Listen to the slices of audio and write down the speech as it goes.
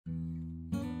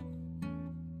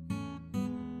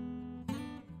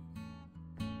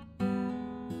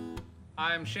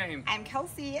I'm Shane. I'm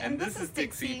Kelsey, and this is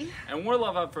Dixie. And we're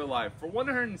Love Up for Life. For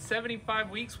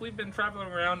 175 weeks, we've been traveling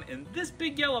around in this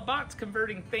big yellow box,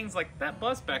 converting things like that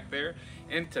bus back there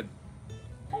into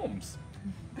homes.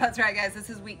 That's right, guys.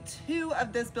 This is week 2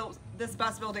 of this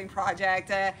bus building project,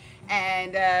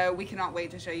 and we cannot wait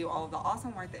to show you all of the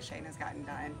awesome work that Shane has gotten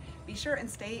done. Be sure and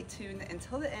stay tuned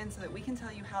until the end so that we can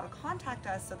tell you how to contact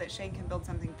us so that Shane can build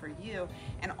something for you,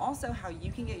 and also how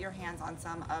you can get your hands on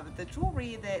some of the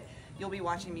jewelry that you'll be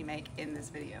watching me make in this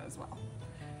video as well.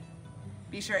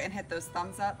 Be sure and hit those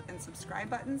thumbs up and subscribe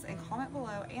buttons and comment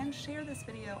below and share this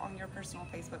video on your personal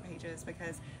Facebook pages,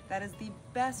 because that is the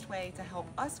best way to help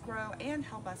us grow and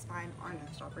help us find our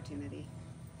next opportunity.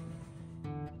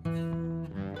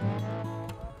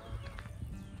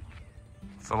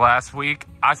 So last week,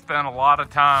 I spent a lot of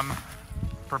time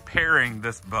preparing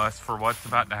this bus for what's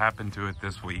about to happen to it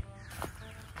this week.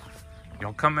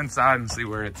 Y'all come inside and see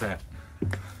where it's at.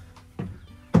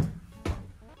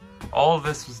 All of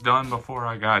this was done before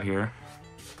I got here.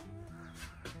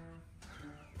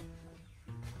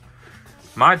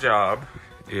 My job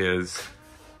is,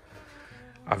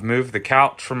 I've moved the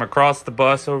couch from across the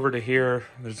bus over to here.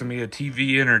 There's gonna be a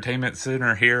TV entertainment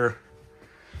center here.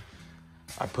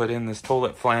 I put in this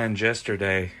toilet flange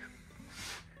yesterday,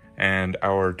 and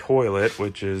our toilet,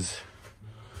 which is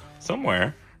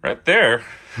somewhere right there,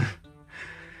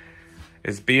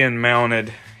 is being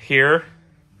mounted here.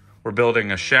 We're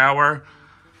building a shower.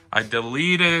 I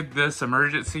deleted this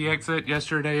emergency exit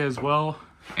yesterday as well,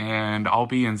 and I'll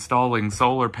be installing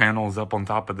solar panels up on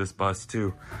top of this bus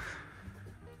too.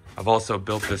 I've also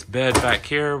built this bed back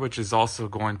here, which is also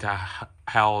going to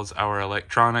house our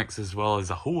electronics, as well as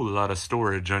a whole lot of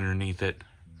storage underneath it.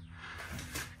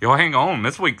 Y'all hang on,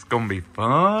 this week's gonna be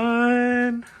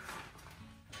fun.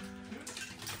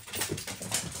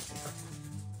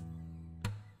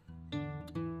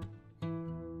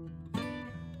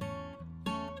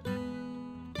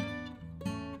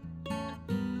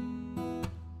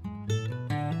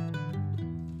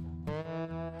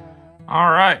 All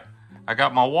right, I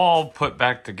got my wall put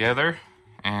back together,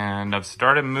 and I've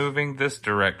started moving this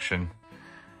direction.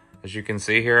 As you can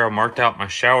see here, I marked out my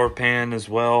shower pan as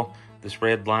well, this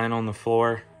red line on the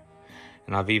floor.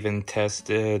 And I've even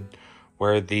tested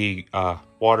where the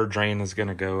water drain is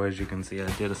gonna go. As you can see,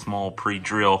 I did a small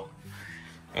pre-drill,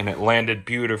 and it landed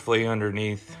beautifully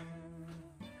underneath.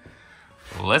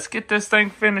 Let's get this thing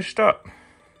finished up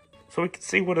so we can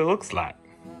see what it looks like.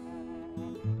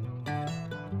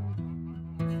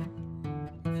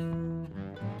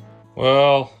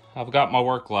 Well, I've got my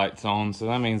work lights on, so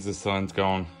that means the sun's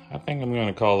gone. I think I'm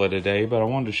gonna call it a day, but I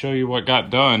wanted to show you what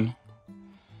got done.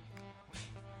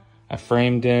 I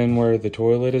framed in where the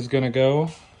toilet is gonna go,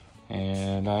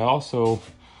 and I also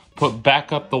put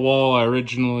back up the wall I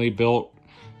originally built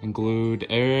and glued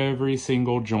every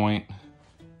single joint,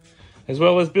 as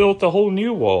well as built a whole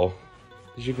new wall.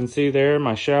 As you can see there,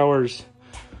 my shower's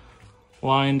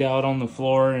lined out on the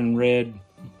floor in red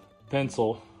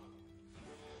pencil.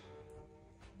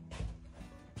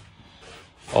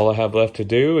 All I have left to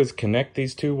do is connect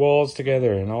these two walls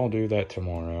together, and I'll do that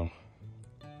tomorrow.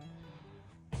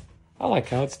 I like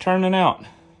how it's turning out.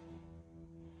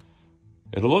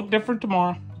 It'll look different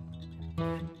tomorrow.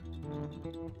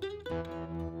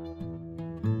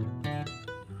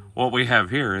 What we have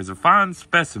here is a fine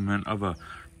specimen of a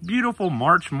beautiful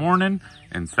March morning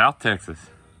in South Texas.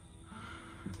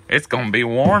 It's gonna be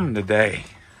warm today.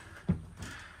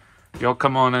 Y'all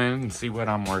come on in and see what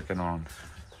I'm working on.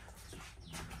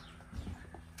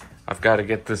 I've got to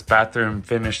get this bathroom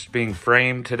finished being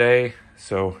framed today,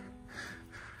 so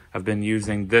I've been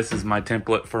using this as my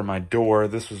template for my door.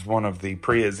 This was one of the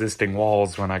pre-existing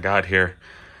walls when I got here,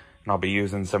 and I'll be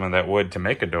using some of that wood to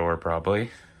make a door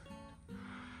probably.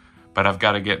 But I've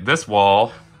got to get this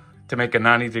wall to make a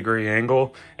 90-degree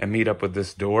angle and meet up with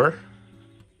this door,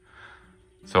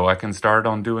 so I can start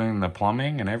on doing the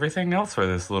plumbing and everything else for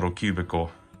this little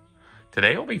cubicle.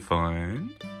 Today will be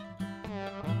fun.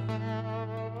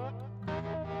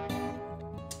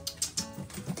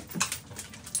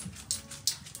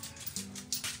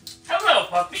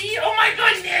 Puppy, oh my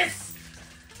goodness!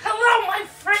 Hello, my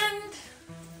friend!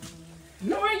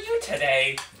 How are you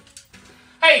today?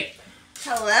 Hey!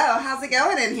 Hello, how's it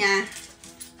going in here?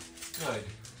 Good.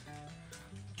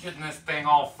 Getting this thing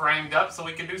all framed up so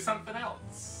we can do something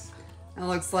else. It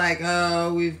looks like,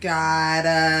 oh, we've got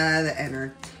the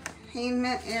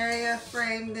entertainment area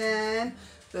framed in,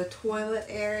 the toilet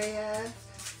area,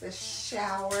 the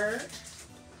shower.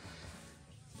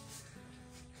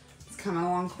 It's coming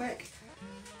along quick.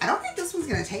 I don't think this one's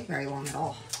gonna take very long at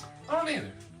all. I don't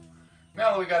either.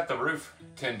 Now that we got the roof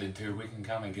tended to, we can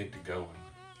kind of get to going.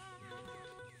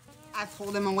 I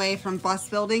pulled him away from bus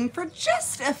building for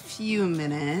just a few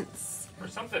minutes. For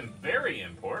something very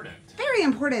important. Very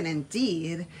important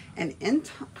indeed. An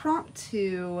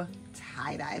impromptu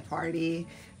tie-dye party.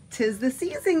 'Tis the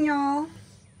season, y'all.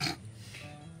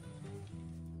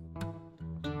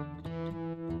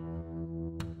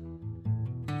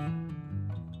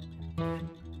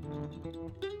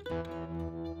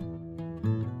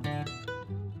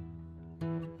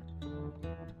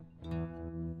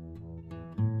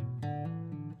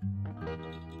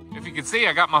 If you can see,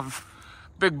 I got my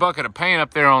big bucket of paint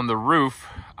up there on the roof.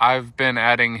 I've been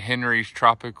adding Henry's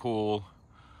Tropical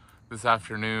this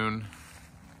afternoon.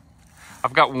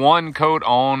 I've got one coat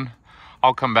on.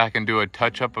 I'll come back and do a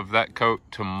touch-up of that coat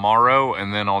tomorrow,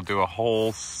 and then I'll do a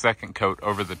whole second coat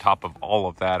over the top of all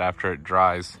of that after it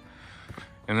dries.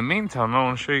 In the meantime, I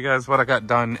want to show you guys what I got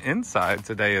done inside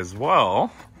today as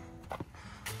well.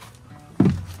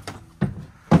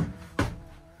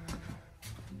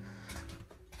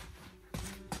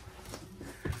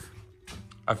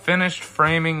 I finished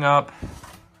framing up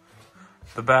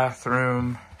the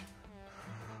bathroom.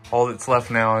 All that's left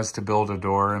now is to build a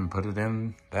door and put it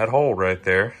in that hole right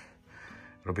there.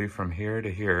 It'll be from here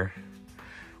to here,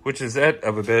 which is at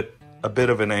a bit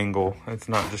of an angle. It's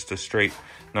not just a straight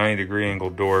 90-degree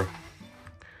angled door.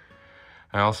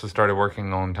 I also started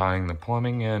working on tying the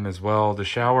plumbing in as well. The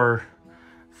shower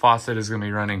faucet is gonna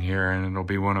be running here, and it'll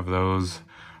be one of those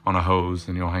on a hose,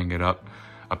 and you'll hang it up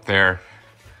there.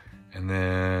 And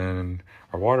then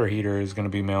our water heater is gonna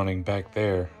be mounting back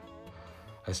there.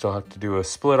 I still have to do a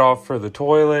split off for the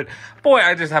toilet. Boy,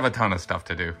 I just have a ton of stuff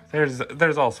to do.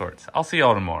 There's all sorts. I'll see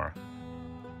y'all tomorrow.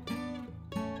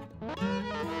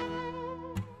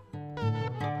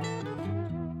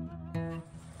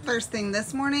 First thing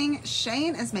this morning,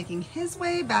 Shane is making his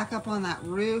way back up on that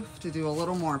roof to do a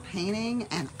little more painting,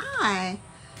 and I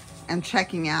am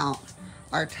checking out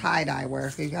our tie-dye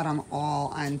work. We've got them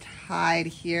all untied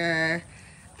here.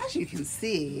 As you can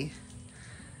see,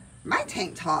 my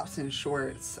tank tops and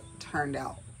shorts turned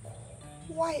out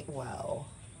quite well.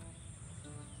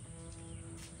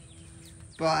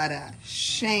 But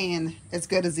Shane, as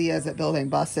good as he is at building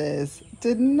buses,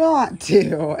 did not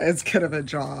do as good of a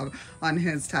job on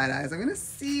his tie-dyes. I'm gonna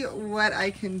see what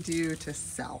I can do to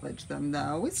salvage them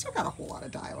though. We still got a whole lot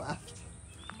of dye left.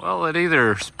 Well, it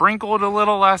either sprinkled a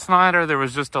little last night or there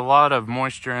was just a lot of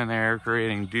moisture in the air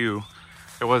creating dew.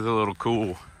 It was a little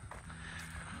cool.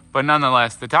 But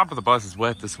nonetheless, the top of the bus is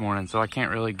wet this morning, so I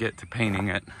can't really get to painting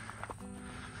it.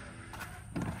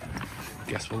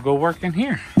 Guess we'll go work in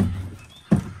here.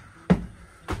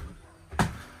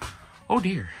 Oh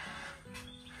dear.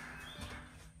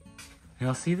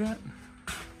 Y'all see that?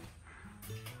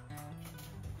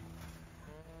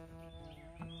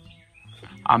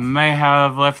 I may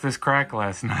have left this crack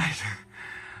last night.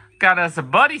 Got us a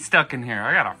buddy stuck in here.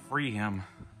 I gotta free him.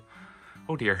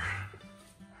 Oh dear.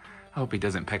 I hope he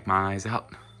doesn't peck my eyes out.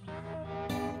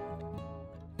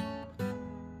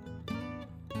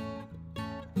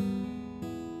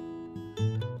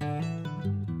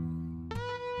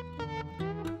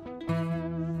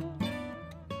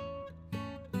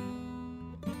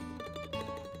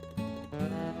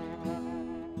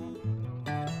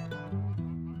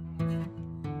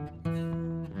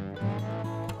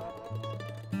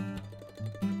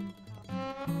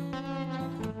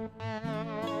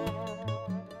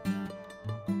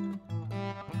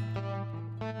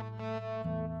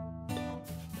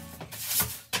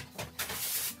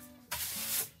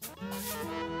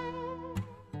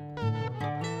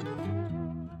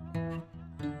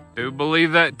 Do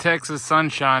believe that Texas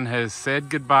sunshine has said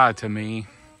goodbye to me.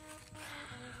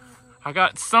 I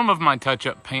got some of my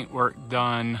touch-up paint work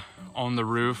done on the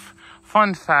roof.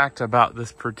 Fun fact about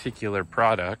this particular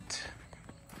product.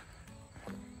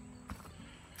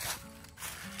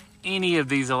 Any of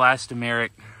these elastomeric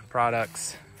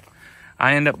products,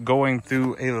 I end up going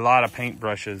through a lot of paint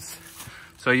brushes.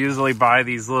 So I usually buy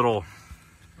these little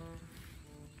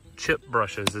chip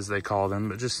brushes, as they call them,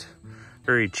 but just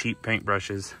very cheap paint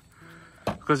brushes,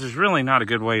 because there's really not a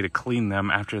good way to clean them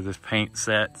after this paint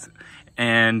sets.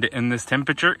 And in this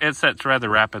temperature, it sets rather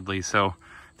rapidly. So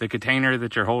the container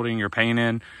that you're holding your paint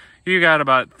in, you got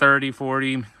about 30,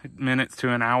 40 minutes to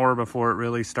an hour before it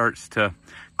really starts to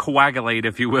coagulate,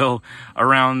 if you will,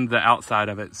 around the outside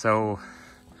of it. So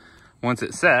once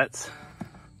it sets,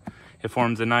 it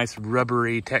forms a nice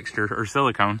rubbery texture, or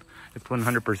silicone. It's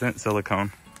 100%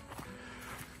 silicone.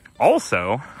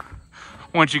 Also,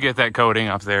 once you get that coating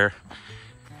up there,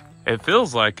 it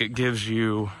feels like it gives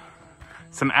you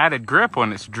some added grip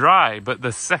when it's dry, but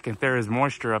the second there is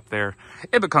moisture up there,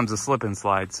 it becomes a slip and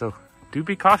slide. So do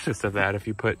be cautious of that if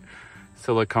you put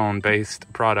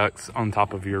silicone-based products on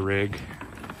top of your rig.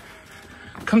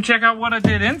 Come check out what I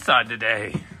did inside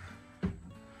today.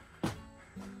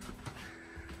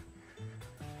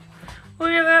 Look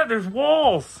at that, there's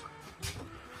walls.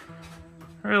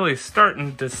 Really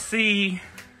starting to see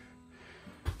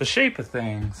the shape of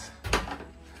things.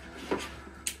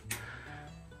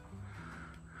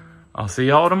 I'll see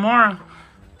y'all tomorrow.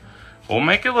 We'll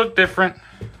make it look different.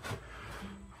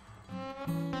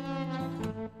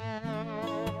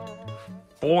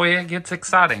 Boy, it gets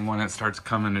exciting when it starts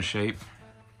coming to shape.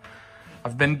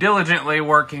 I've been diligently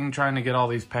working trying to get all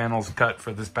these panels cut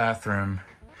for this bathroom,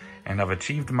 and I've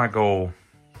achieved my goal.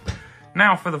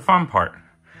 Now for the fun part.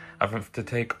 I have to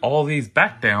take all these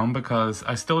back down because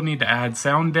I still need to add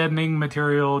sound deadening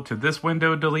material to this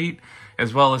window delete,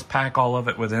 as well as pack all of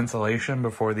it with insulation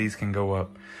before these can go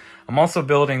up. I'm also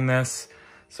building this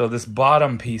so this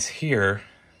bottom piece here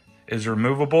is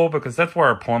removable because that's where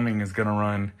our plumbing is going to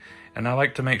run. And I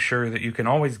like to make sure that you can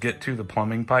always get to the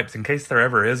plumbing pipes in case there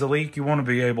ever is a leak. You want to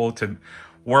be able to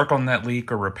work on that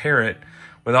leak or repair it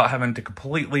without having to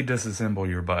completely disassemble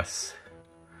your bus.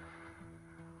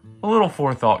 A little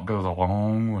forethought goes a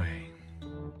long way.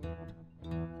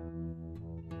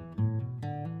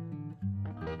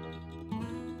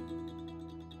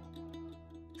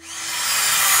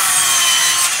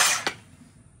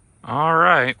 All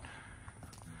right.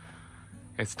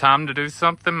 It's time to do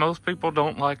something most people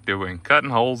don't like doing, cutting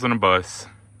holes in a bus.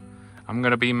 I'm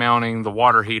gonna be mounting the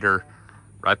water heater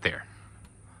right there.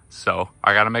 So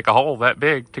I gotta make a hole that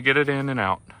big to get it in and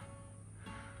out.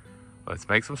 Let's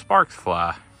make some sparks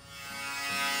fly.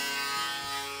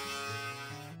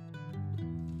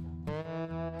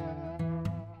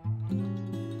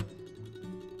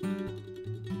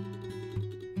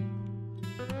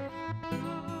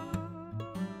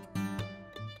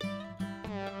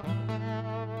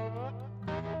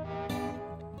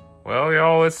 Well,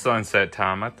 y'all, it's sunset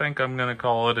time. I think I'm gonna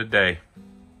call it a day.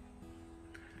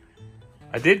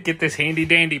 I did get this handy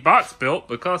dandy box built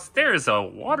because there's a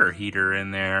water heater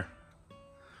in there.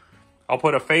 I'll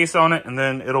put a face on it and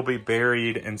then it'll be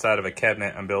buried inside of a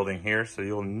cabinet I'm building here, so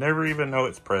you'll never even know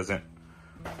it's present.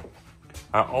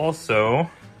 I also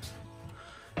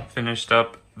finished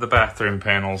up the bathroom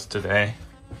panels today.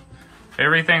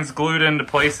 Everything's glued into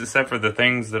place except for the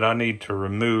things that I need to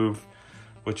remove,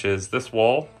 which is this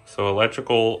wall, so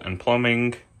electrical and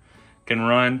plumbing can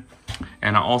run.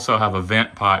 And I also have a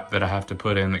vent pipe that I have to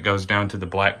put in that goes down to the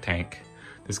black tank.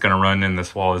 It's gonna run in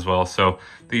this wall as well. So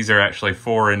these are actually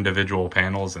 4 individual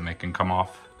panels and they can come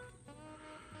off.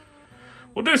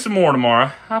 We'll do some more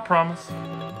tomorrow, I promise.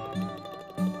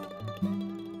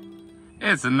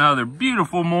 It's another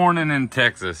beautiful morning in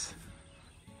Texas.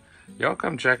 Y'all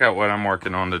come check out what I'm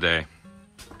working on today.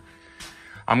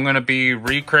 I'm gonna be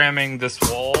recramming this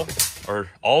wall, or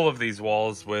all of these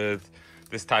walls, with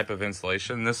this type of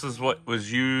insulation. This is what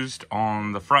was used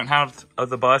on the front half of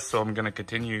the bus, so I'm gonna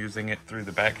continue using it through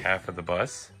the back half of the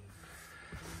bus.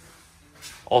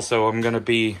 Also, I'm gonna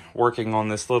be working on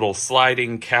this little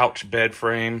sliding couch bed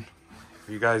frame. If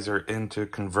you guys are into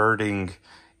converting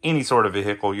any sort of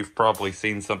vehicle, you've probably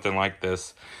seen something like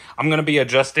this. I'm gonna be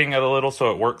adjusting it a little so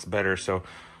it works better, so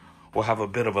we'll have a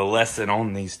bit of a lesson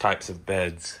on these types of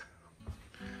beds.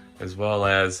 As well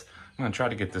as, I'm gonna try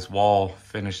to get this wall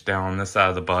finished down on this side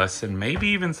of the bus, and maybe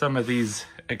even some of these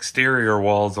exterior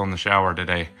walls on the shower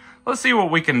today. Let's see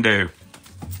what we can do.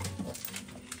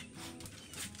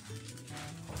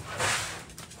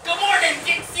 Good morning,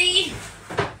 Dixie.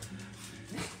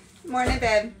 Morning,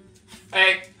 babe.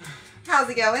 Hey. How's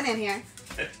it going in here?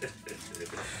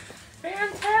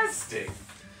 Fantastic.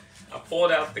 I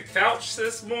pulled out the couch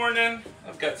this morning.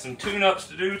 I've got some tune-ups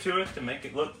to do to it to make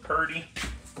it look pretty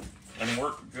and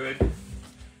work good.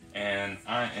 And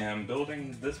I am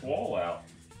building this wall out.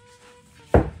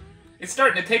 It's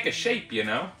starting to take a shape, you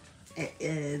know? It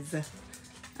is.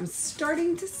 I'm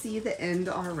starting to see the end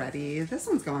already. This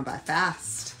one's going by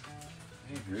fast.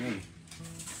 I agree.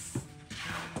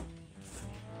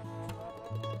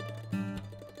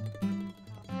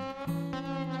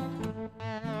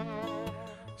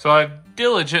 So I've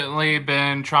diligently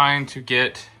been trying to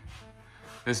get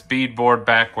this beadboard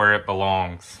back where it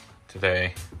belongs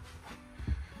today.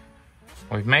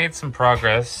 We've made some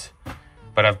progress,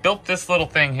 but I've built this little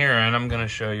thing here and I'm gonna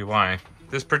show you why.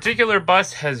 This particular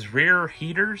bus has rear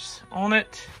heaters on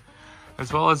it,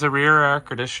 as well as a rear air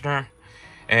conditioner,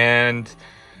 and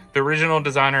the original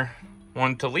designer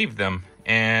wanted to leave them,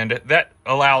 and that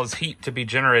allows heat to be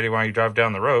generated while you drive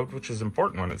down the road, which is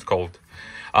important when it's cold.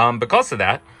 Because of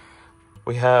that,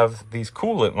 we have these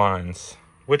coolant lines,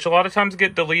 which a lot of times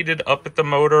get deleted up at the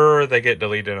motor, or they get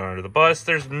deleted under the bus.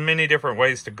 There's many different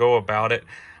ways to go about it.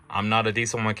 I'm not a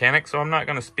diesel mechanic, so I'm not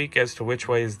going to speak as to which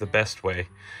way is the best way.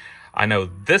 I know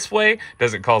this way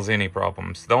doesn't cause any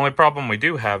problems. The only problem we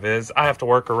do have is I have to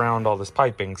work around all this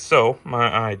piping. So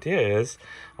my idea is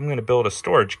I'm going to build a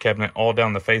storage cabinet all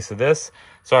down the face of this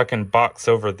so I can box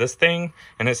over this thing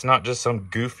and it's not just some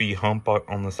goofy hump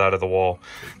on the side of the wall.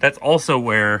 That's also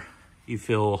where you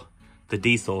fill the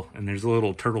diesel, and there's a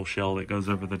little turtle shell that goes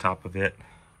over the top of it.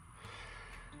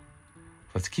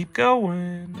 Let's keep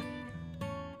going.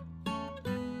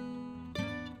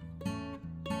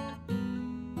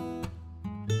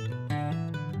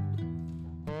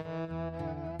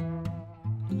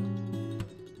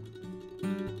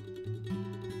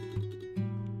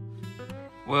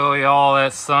 Well, y'all,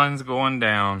 that sun's going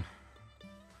down.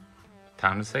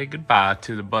 Time to say goodbye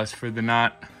to the bus for the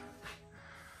night.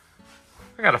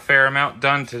 I got a fair amount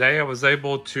done today. I was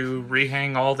able to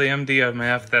rehang all the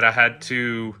MDMF that I had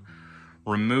to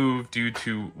remove due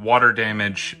to water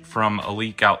damage from a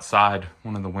leak outside.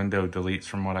 One of the window deletes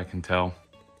from what I can tell.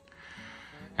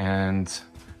 And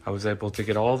I was able to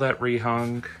get all that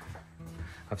rehung.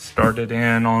 I've started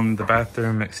in on the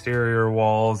bathroom exterior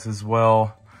walls as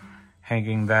well,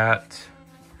 hanging that.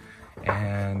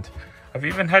 And I've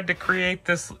even had to create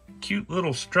this cute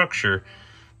little structure.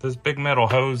 This big metal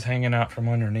hose hanging out from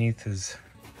underneath is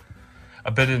a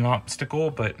bit of an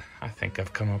obstacle, but I think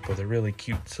I've come up with a really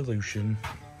cute solution.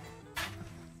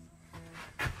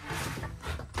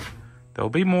 There'll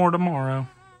be more tomorrow.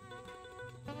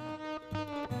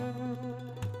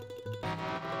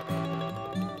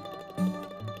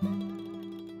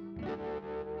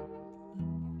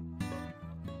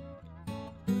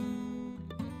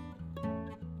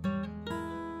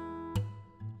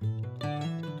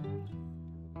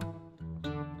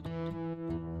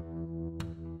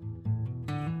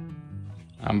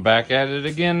 I'm back at it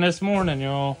again this morning,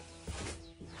 y'all.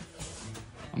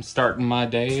 I'm starting my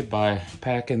day by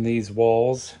packing these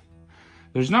walls.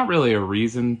 There's not really a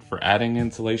reason for adding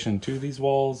insulation to these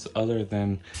walls other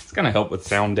than it's gonna help with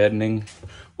sound deadening,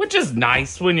 which is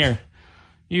nice when you're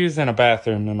using a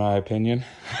bathroom, in my opinion.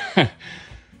 Let's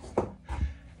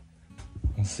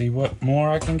see what more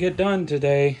I can get done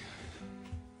today.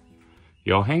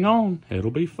 Y'all hang on, it'll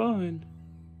be fun.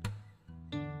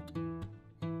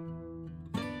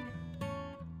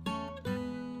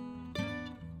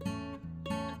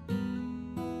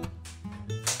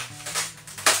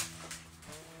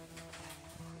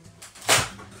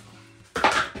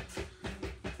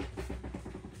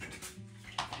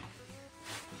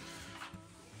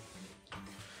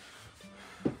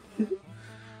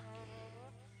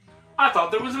 I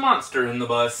thought there was a monster in the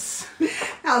bus.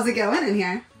 How's it going in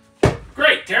here?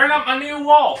 Great, tearing up my new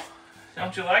wall.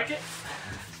 Don't you like it?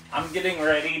 I'm getting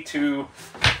ready to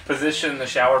position the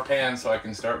shower pan so I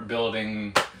can start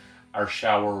building our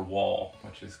shower wall,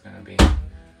 which is going to be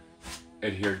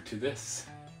adhered to this.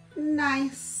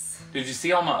 Nice. Did you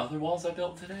see all my other walls I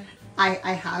built today? I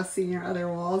have seen your other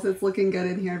walls. It's looking good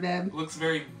in here, babe. It looks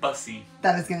very bussy.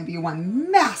 That is going to be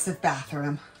one massive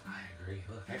bathroom. I agree.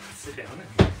 Look, I can sit down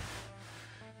in here.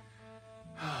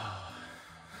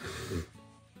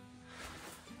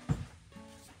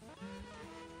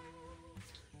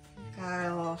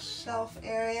 Got a little shelf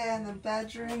area in the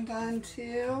bedroom done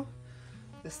too.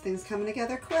 This thing's coming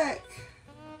together quick.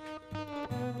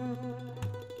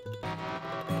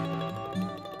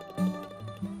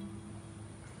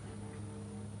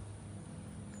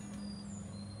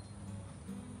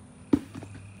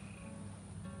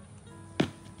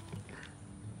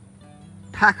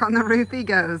 Back on the roof he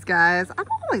goes, guys. I'm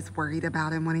always worried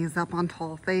about him when he's up on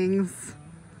tall things.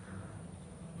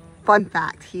 Fun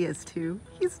fact, he is too.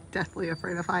 He's deathly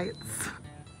afraid of heights.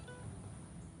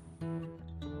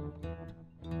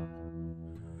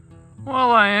 Well,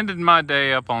 I ended my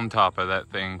day up on top of that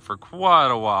thing for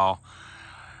quite a while.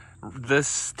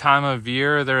 This time of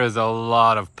year, there is a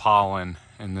lot of pollen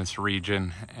in this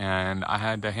region, and I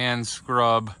had to hand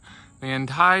scrub the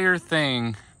entire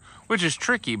thing, which is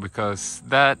tricky because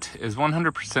that is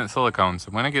 100% silicone.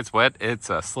 So when it gets wet, it's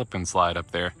a slip and slide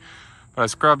up there. But I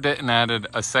scrubbed it and added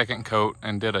a second coat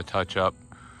and did a touch up.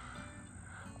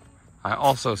 I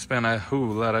also spent a whole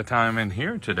lot of time in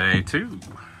here today too.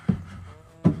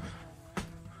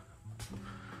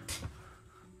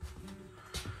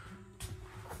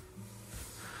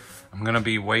 I'm gonna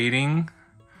be waiting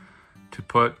to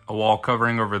put a wall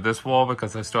covering over this wall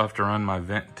because I still have to run my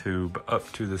vent tube up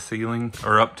to the ceiling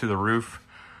or up to the roof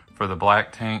for the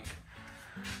black tank.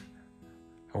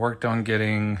 I worked on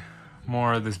getting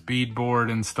more of this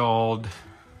beadboard installed.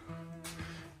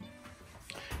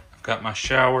 I've got my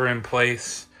shower in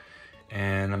place,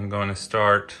 and I'm going to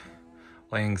start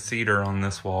laying cedar on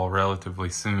this wall relatively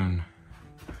soon.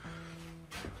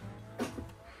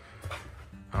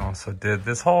 I also did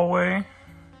this hallway.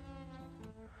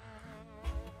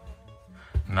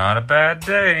 Not a bad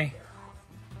day.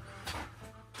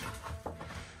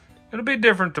 It'll be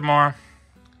different tomorrow.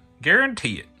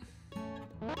 Guarantee it.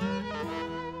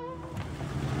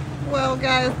 Well,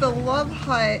 guys, the Love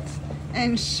Hut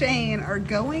and Shane are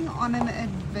going on an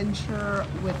adventure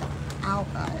without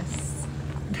us.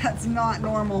 That's not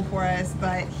normal for us,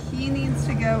 but he needs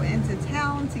to go into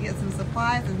town to get some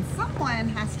supplies, and someone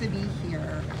has to be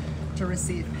here to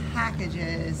receive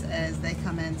packages as they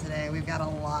come in today. We've got a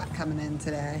lot coming in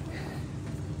today.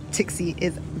 Tixie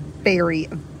is very,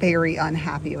 very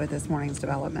unhappy with this morning's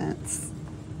developments.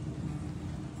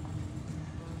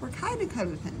 We're kind of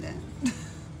codependent.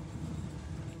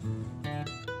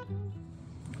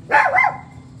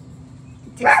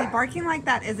 Dixie, barking like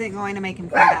that isn't going to make him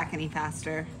come back any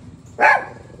faster.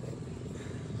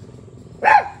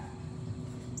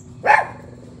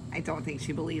 I don't think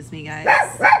she believes me, guys.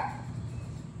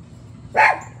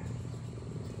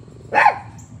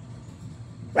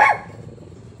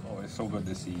 Oh, it's so good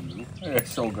to see you.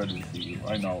 It's so good to see you.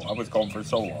 I know, I was gone for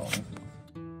so long.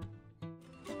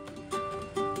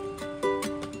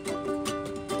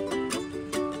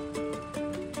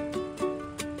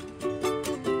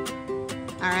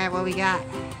 All right, what we got?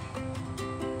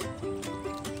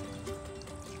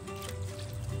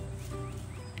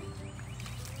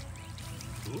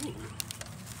 Ooh.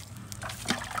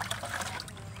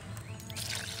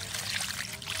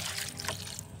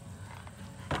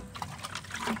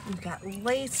 We've got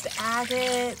laced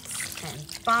agates and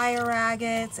fire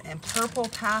agates and purple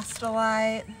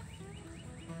pastelite.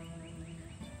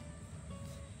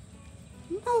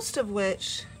 Most of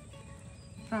which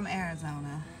from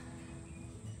Arizona.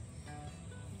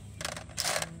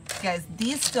 Guys,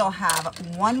 these still have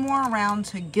one more round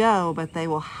to go, but they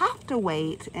will have to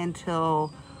wait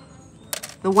until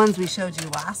the ones we showed you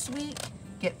last week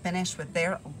get finished with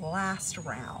their last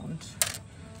round.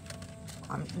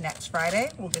 Next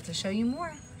Friday, we'll get to show you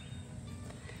more.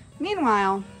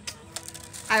 Meanwhile,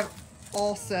 I've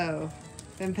also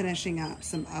been finishing up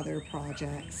some other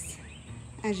projects.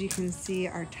 As you can see,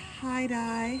 our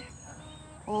tie-dye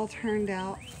all turned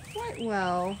out quite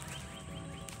well.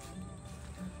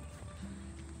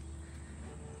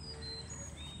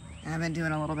 And I've been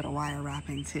doing a little bit of wire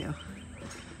wrapping too.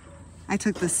 I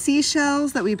took the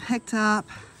seashells that we picked up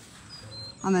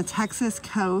on the Texas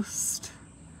coast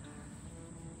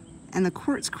and the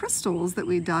quartz crystals that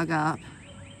we dug up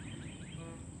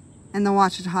in the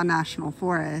Ouachita National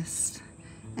Forest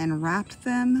and wrapped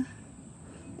them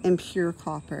in pure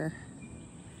copper.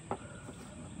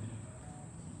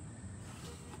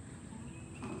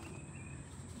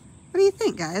 What do you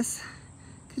think, guys?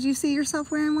 Could you see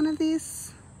yourself wearing one of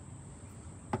these?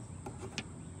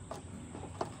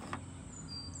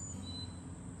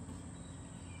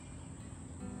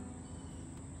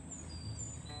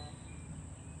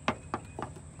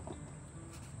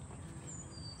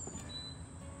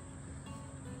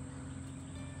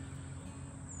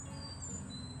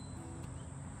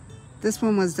 This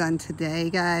one was done today,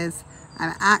 guys.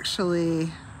 I'm actually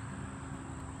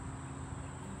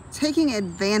taking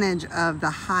advantage of the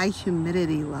high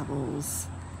humidity levels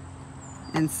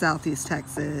in Southeast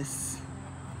Texas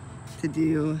to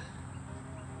do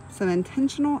some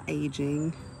intentional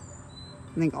aging.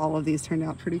 I think all of these turned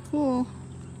out pretty cool.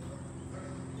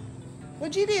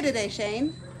 What'd you do today,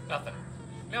 Shane? Nothing.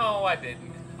 No, I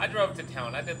didn't. I drove to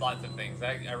town. I did lots of things.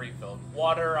 I refilled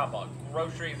water. I bought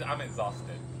groceries. I'm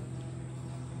exhausted.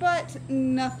 But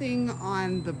nothing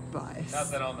on the bus.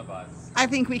 Nothing on the bus. I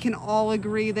think we can all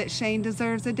agree that Shane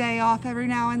deserves a day off every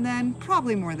now and then,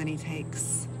 probably more than he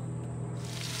takes.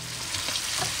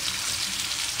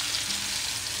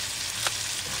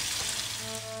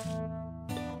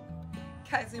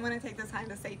 Guys, we want to take this time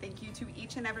to say thank you to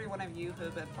each and every one of you who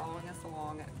have been following us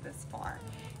along this far.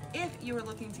 If you are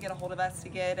looking to get a hold of us to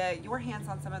get your hands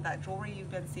on some of that jewelry you've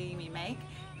been seeing me make,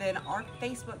 then our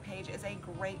Facebook page is a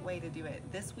great way to do it.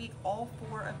 This week, all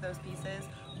 4 of those pieces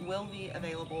will be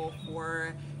available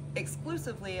for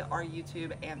exclusively our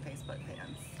YouTube and Facebook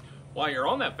fans. While you're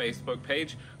on that Facebook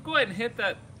page, go ahead and hit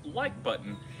that like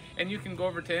button, and you can go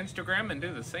over to Instagram and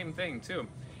do the same thing too.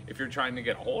 If you're trying to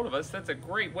get a hold of us, that's a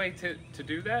great way to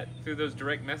do that through those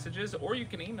direct messages, or you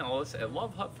can email us at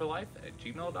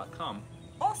lovehutforlife@gmail.com.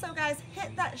 Also, guys,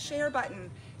 hit that share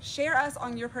button. Share us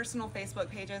on your personal Facebook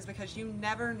pages because you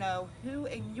never know who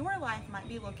in your life might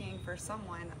be looking for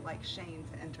someone like Shane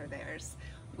to enter theirs.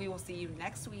 We will see you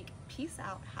next week. Peace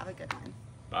out. Have a good one.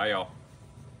 Bye, y'all.